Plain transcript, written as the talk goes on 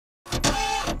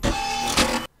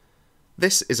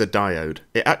This is a diode.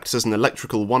 It acts as an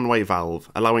electrical one-way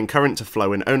valve, allowing current to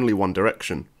flow in only one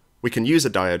direction. We can use a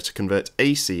diode to convert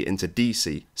AC into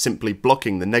DC, simply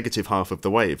blocking the negative half of the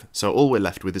wave, so all we're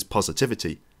left with is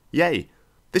positivity. Yay!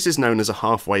 This is known as a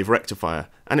half-wave rectifier,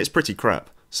 and it's pretty crap,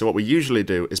 so what we usually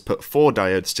do is put 4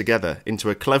 diodes together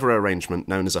into a clever arrangement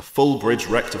known as a full-bridge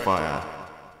rectifier.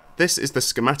 This is the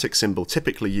schematic symbol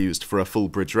typically used for a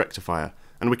full-bridge rectifier,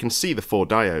 and we can see the 4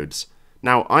 diodes.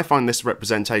 Now, I find this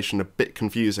representation a bit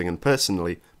confusing and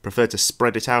personally prefer to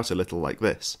spread it out a little like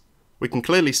this. We can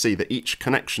clearly see that each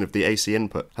connection of the AC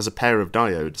input has a pair of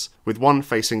diodes, with one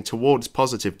facing towards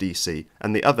positive DC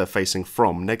and the other facing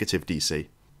from negative DC.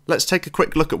 Let's take a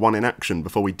quick look at one in action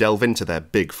before we delve into their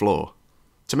big flaw.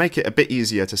 To make it a bit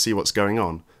easier to see what's going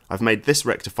on, I've made this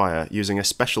rectifier using a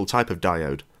special type of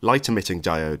diode, light-emitting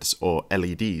diodes, or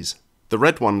LEDs. The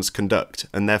red ones conduct,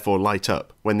 and therefore light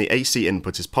up, when the AC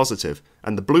input is positive,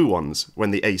 and the blue ones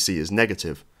when the AC is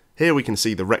negative. Here we can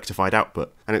see the rectified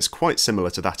output, and it's quite similar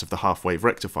to that of the half-wave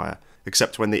rectifier,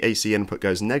 except when the AC input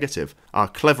goes negative, our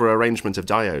clever arrangement of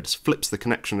diodes flips the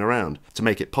connection around to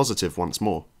make it positive once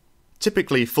more.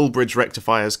 Typically, full-bridge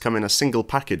rectifiers come in a single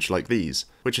package like these,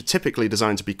 which are typically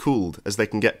designed to be cooled as they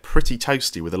can get pretty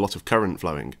toasty with a lot of current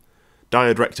flowing.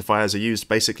 Diode rectifiers are used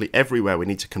basically everywhere we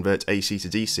need to convert AC to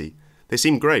DC. They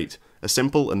seem great, a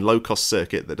simple and low-cost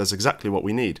circuit that does exactly what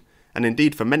we need, and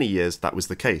indeed for many years that was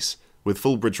the case, with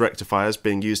full-bridge rectifiers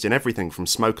being used in everything from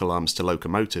smoke alarms to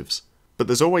locomotives. But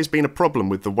there's always been a problem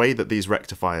with the way that these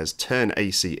rectifiers turn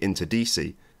AC into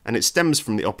DC, and it stems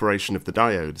from the operation of the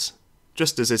diodes.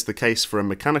 Just as is the case for a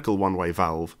mechanical one-way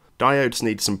valve, diodes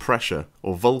need some pressure,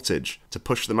 or voltage, to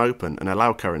push them open and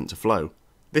allow current to flow.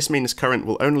 This means current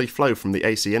will only flow from the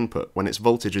AC input when its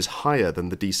voltage is higher than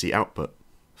the DC output.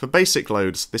 For basic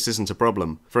loads, this isn't a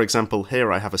problem. For example,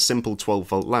 here I have a simple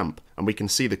 12-volt lamp, and we can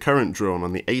see the current drawn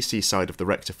on the AC side of the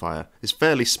rectifier is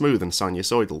fairly smooth and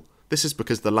sinusoidal. This is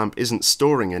because the lamp isn't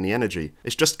storing any energy,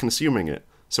 it's just consuming it,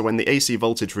 so when the AC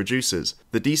voltage reduces,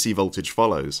 the DC voltage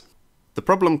follows. The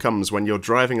problem comes when you're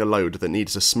driving a load that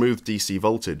needs a smooth DC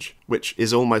voltage, which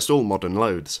is almost all modern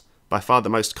loads. By far the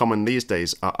most common these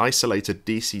days are isolated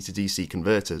DC to DC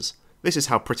converters. This is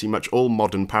how pretty much all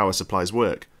modern power supplies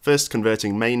work, first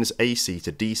converting mains AC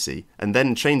to DC, and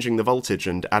then changing the voltage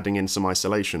and adding in some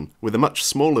isolation, with a much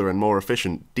smaller and more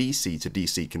efficient DC to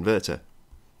DC converter.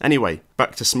 Anyway,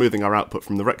 back to smoothing our output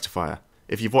from the rectifier.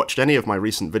 If you've watched any of my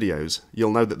recent videos,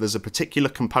 you'll know that there's a particular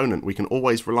component we can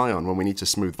always rely on when we need to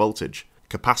smooth voltage: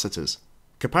 capacitors.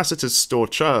 Capacitors store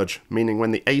charge, meaning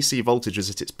when the AC voltage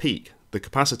is at its peak, the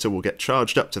capacitor will get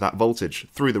charged up to that voltage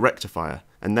through the rectifier,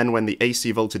 and then when the AC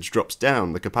voltage drops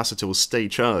down, the capacitor will stay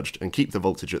charged and keep the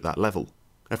voltage at that level.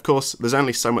 Of course, there's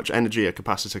only so much energy a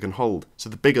capacitor can hold, so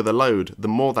the bigger the load, the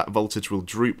more that voltage will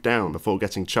droop down before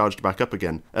getting charged back up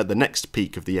again at the next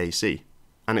peak of the AC.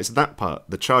 And it's that part,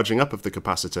 the charging up of the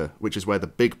capacitor, which is where the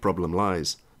big problem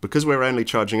lies. Because we're only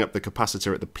charging up the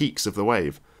capacitor at the peaks of the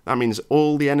wave, that means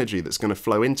all the energy that's going to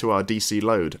flow into our DC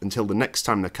load until the next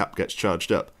time the cap gets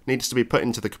charged up needs to be put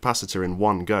into the capacitor in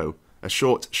one go, a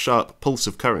short, sharp pulse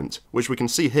of current, which we can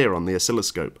see here on the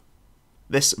oscilloscope.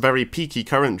 This very peaky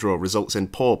current draw results in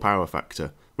poor power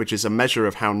factor, which is a measure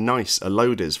of how nice a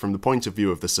load is from the point of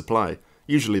view of the supply,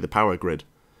 usually the power grid.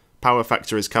 Power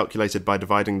factor is calculated by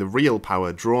dividing the real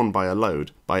power drawn by a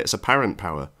load by its apparent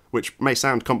power, which may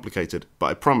sound complicated, but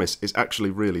I promise is actually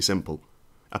really simple.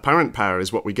 Apparent power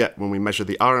is what we get when we measure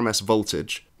the RMS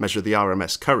voltage, measure the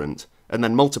RMS current, and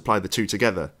then multiply the two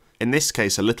together, in this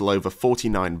case a little over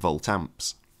 49 volt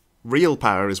amps. Real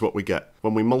power is what we get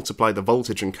when we multiply the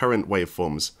voltage and current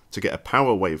waveforms to get a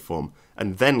power waveform,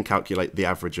 and then calculate the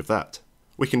average of that.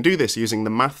 We can do this using the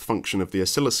math function of the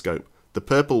oscilloscope. The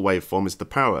purple waveform is the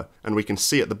power, and we can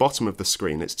see at the bottom of the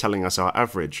screen it's telling us our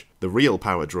average, the real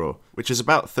power draw, which is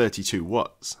about 32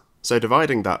 watts. So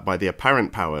dividing that by the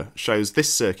apparent power shows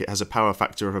this circuit has a power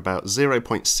factor of about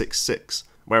 0.66,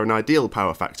 where an ideal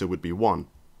power factor would be 1.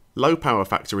 Low power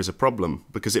factor is a problem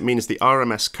because it means the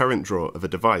RMS current draw of a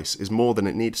device is more than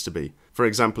it needs to be. For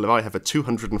example, if I have a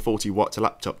 240 watt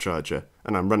laptop charger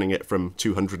and I'm running it from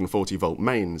 240 volt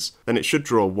mains, then it should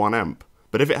draw 1 amp.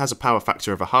 But if it has a power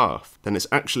factor of a half, then it's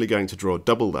actually going to draw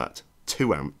double that,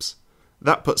 2 amps.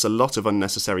 That puts a lot of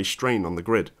unnecessary strain on the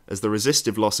grid, as the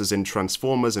resistive losses in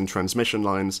transformers and transmission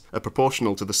lines are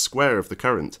proportional to the square of the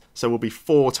current, so will be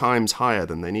 4 times higher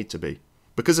than they need to be.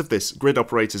 Because of this, grid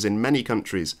operators in many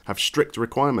countries have strict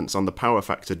requirements on the power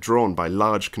factor drawn by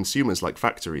large consumers like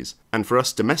factories, and for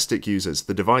us domestic users,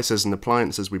 the devices and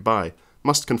appliances we buy,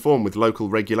 must conform with local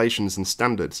regulations and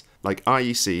standards like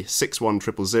IEC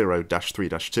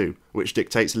 61000-3-2, which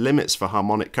dictates limits for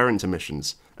harmonic current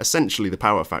emissions, essentially the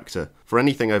power factor, for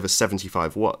anything over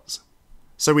 75 watts.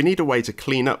 So we need a way to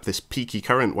clean up this peaky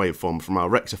current waveform from our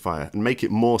rectifier and make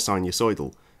it more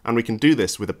sinusoidal, and we can do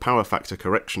this with a power factor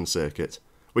correction circuit.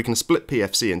 We can split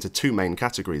PFC into two main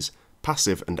categories,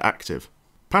 passive and active.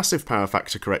 Passive power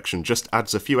factor correction just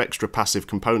adds a few extra passive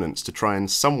components to try and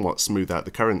somewhat smooth out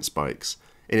the current spikes.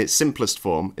 In its simplest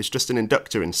form, it's just an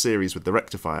inductor in series with the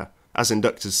rectifier. As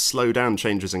inductors slow down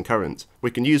changes in current,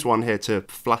 we can use one here to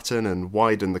flatten and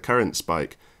widen the current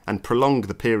spike and prolong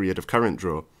the period of current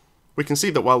draw. We can see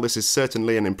that while this is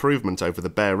certainly an improvement over the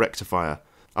bare rectifier,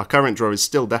 our current draw is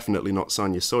still definitely not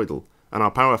sinusoidal, and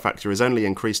our power factor is only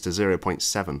increased to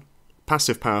 0.7.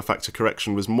 Passive power factor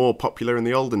correction was more popular in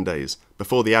the olden days,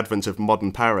 before the advent of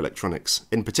modern power electronics,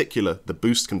 in particular the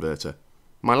boost converter.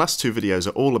 My last two videos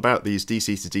are all about these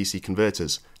DC to DC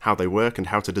converters, how they work and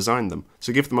how to design them,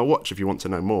 so give them a watch if you want to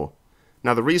know more.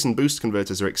 Now the reason boost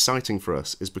converters are exciting for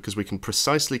us is because we can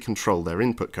precisely control their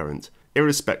input current,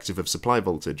 irrespective of supply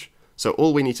voltage. So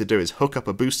all we need to do is hook up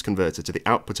a boost converter to the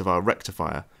output of our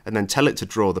rectifier and then tell it to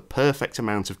draw the perfect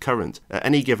amount of current at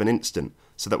any given instant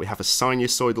so that we have a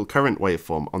sinusoidal current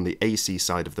waveform on the AC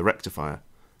side of the rectifier.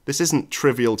 This isn't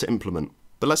trivial to implement,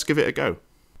 but let's give it a go.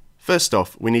 First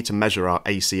off, we need to measure our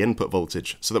AC input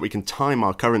voltage so that we can time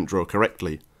our current draw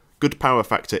correctly. Good power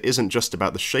factor isn't just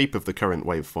about the shape of the current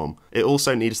waveform, it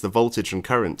also needs the voltage and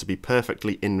current to be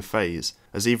perfectly in phase,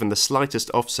 as even the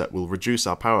slightest offset will reduce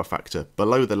our power factor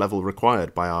below the level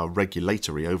required by our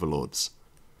regulatory overlords.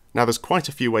 Now there's quite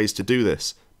a few ways to do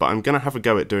this, but I'm going to have a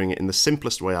go at doing it in the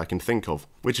simplest way I can think of,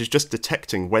 which is just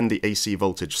detecting when the AC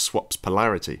voltage swaps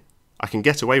polarity. I can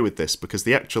get away with this because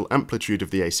the actual amplitude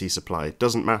of the AC supply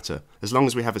doesn't matter, as long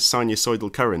as we have a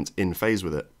sinusoidal current in phase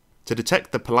with it. To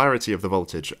detect the polarity of the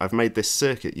voltage, I've made this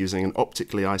circuit using an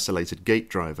optically isolated gate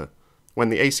driver. When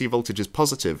the AC voltage is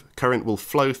positive, current will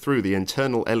flow through the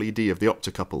internal LED of the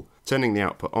optocouple, turning the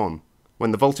output on.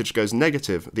 When the voltage goes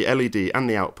negative, the LED and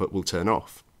the output will turn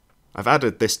off. I've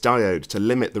added this diode to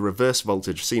limit the reverse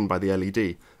voltage seen by the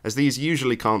LED, as these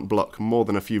usually can't block more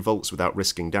than a few volts without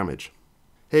risking damage.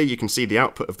 Here you can see the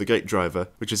output of the gate driver,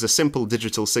 which is a simple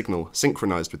digital signal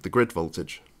synchronized with the grid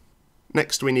voltage.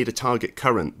 Next we need a target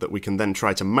current that we can then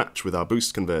try to match with our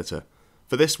boost converter.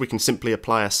 For this we can simply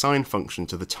apply a sine function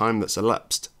to the time that's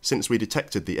elapsed, since we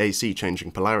detected the AC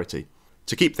changing polarity.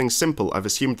 To keep things simple, I've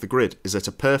assumed the grid is at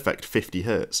a perfect 50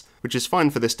 Hz, which is fine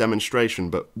for this demonstration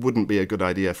but wouldn't be a good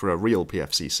idea for a real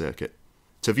PFC circuit.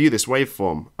 To view this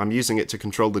waveform, I'm using it to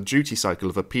control the duty cycle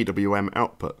of a PWM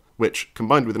output, which,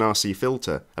 combined with an RC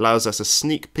filter, allows us a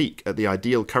sneak peek at the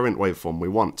ideal current waveform we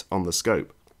want on the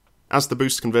scope. As the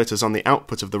boost converter's on the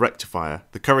output of the rectifier,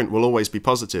 the current will always be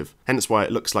positive, hence why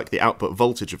it looks like the output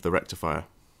voltage of the rectifier.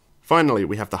 Finally,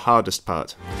 we have the hardest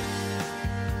part.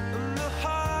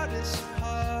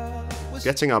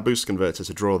 Getting our boost converter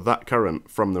to draw that current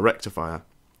from the rectifier.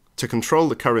 To control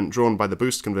the current drawn by the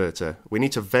boost converter, we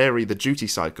need to vary the duty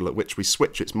cycle at which we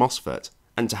switch its MOSFET,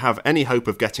 and to have any hope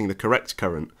of getting the correct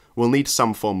current, we'll need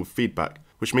some form of feedback,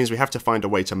 which means we have to find a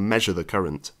way to measure the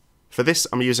current. For this,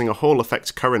 I'm using a Hall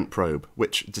effect current probe,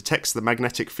 which detects the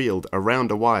magnetic field around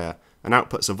a wire and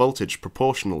outputs a voltage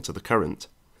proportional to the current.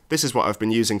 This is what I've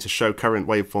been using to show current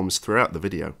waveforms throughout the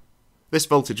video. This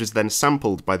voltage is then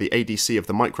sampled by the ADC of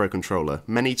the microcontroller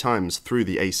many times through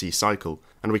the AC cycle,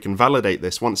 and we can validate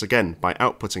this once again by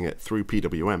outputting it through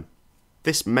PWM.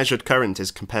 This measured current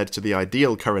is compared to the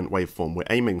ideal current waveform we're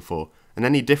aiming for, and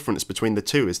any difference between the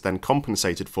two is then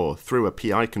compensated for through a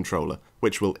PI controller,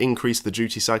 which will increase the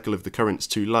duty cycle if the current's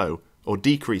too low, or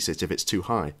decrease it if it's too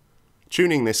high.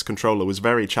 Tuning this controller was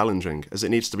very challenging, as it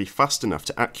needs to be fast enough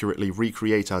to accurately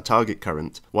recreate our target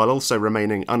current, while also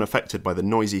remaining unaffected by the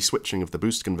noisy switching of the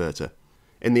boost converter.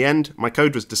 In the end, my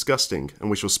code was disgusting, and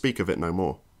we shall speak of it no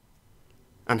more.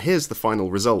 And here's the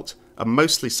final result, a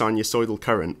mostly sinusoidal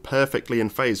current perfectly in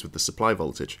phase with the supply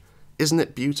voltage. Isn't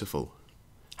it beautiful?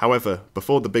 However,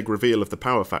 before the big reveal of the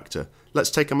power factor,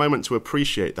 let's take a moment to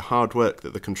appreciate the hard work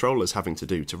that the controller's having to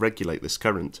do to regulate this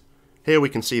current. Here we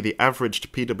can see the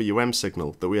averaged PWM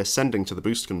signal that we are sending to the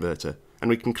boost converter, and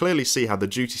we can clearly see how the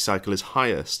duty cycle is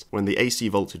highest when the AC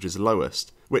voltage is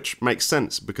lowest, which makes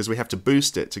sense because we have to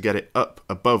boost it to get it up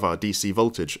above our DC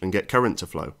voltage and get current to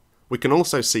flow. We can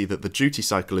also see that the duty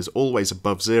cycle is always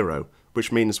above zero,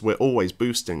 which means we're always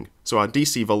boosting, so our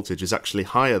DC voltage is actually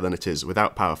higher than it is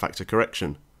without power factor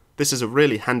correction. This is a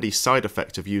really handy side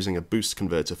effect of using a boost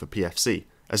converter for PFC,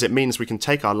 as it means we can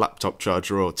take our laptop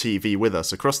charger or TV with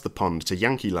us across the pond to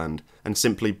Yankee Land and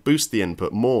simply boost the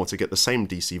input more to get the same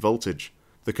DC voltage.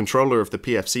 The controller of the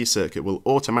PFC circuit will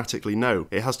automatically know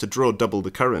it has to draw double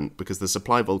the current because the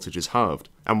supply voltage is halved,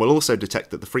 and will also detect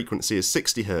that the frequency is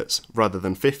 60 Hz rather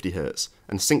than 50 Hz,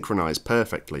 and synchronise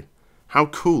perfectly. How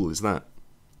cool is that?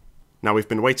 Now we've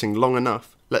been waiting long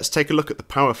enough, let's take a look at the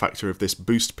power factor of this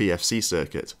boost PFC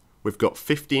circuit. We've got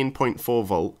 15.4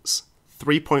 volts,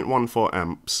 3.14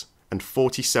 amps, and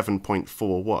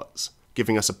 47.4 watts,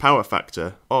 giving us a power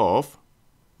factor of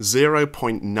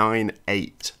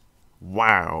 0.98.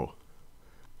 Wow!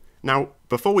 Now,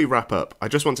 before we wrap up, I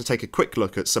just want to take a quick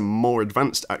look at some more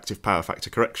advanced active power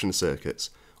factor correction circuits,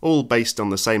 all based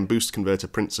on the same boost converter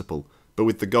principle, but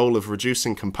with the goal of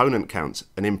reducing component count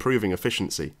and improving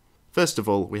efficiency. First of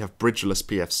all, we have bridgeless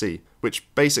PFC,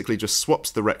 which basically just swaps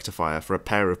the rectifier for a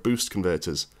pair of boost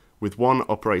converters, with one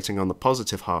operating on the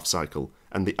positive half cycle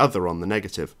and the other on the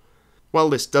negative. While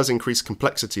this does increase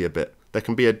complexity a bit, there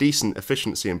can be a decent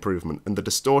efficiency improvement, and the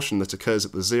distortion that occurs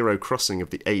at the zero crossing of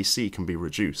the AC can be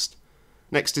reduced.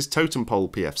 Next is totem pole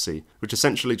PFC, which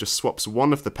essentially just swaps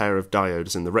one of the pair of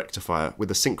diodes in the rectifier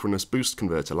with a synchronous boost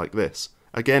converter like this.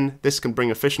 Again, this can bring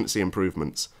efficiency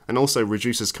improvements, and also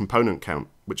reduces component count,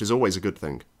 which is always a good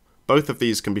thing. Both of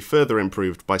these can be further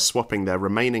improved by swapping their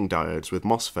remaining diodes with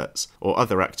MOSFETs or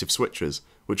other active switches,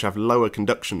 which have lower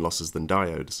conduction losses than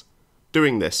diodes.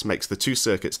 Doing this makes the two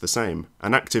circuits the same,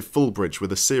 an active full bridge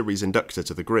with a series inductor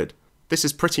to the grid. This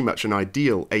is pretty much an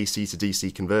ideal AC to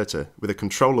DC converter, with a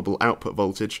controllable output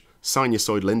voltage,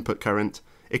 sinusoidal input current.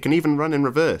 It can even run in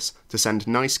reverse to send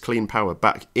nice clean power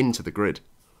back into the grid.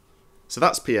 So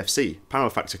that's PFC, power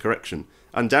factor correction,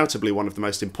 undoubtedly one of the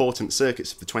most important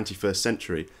circuits of the 21st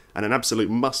century, and an absolute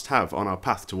must-have on our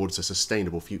path towards a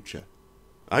sustainable future.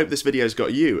 I hope this video's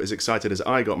got you as excited as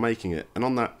I got making it, and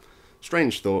on that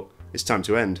strange thought, it's time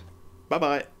to end. Bye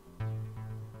bye!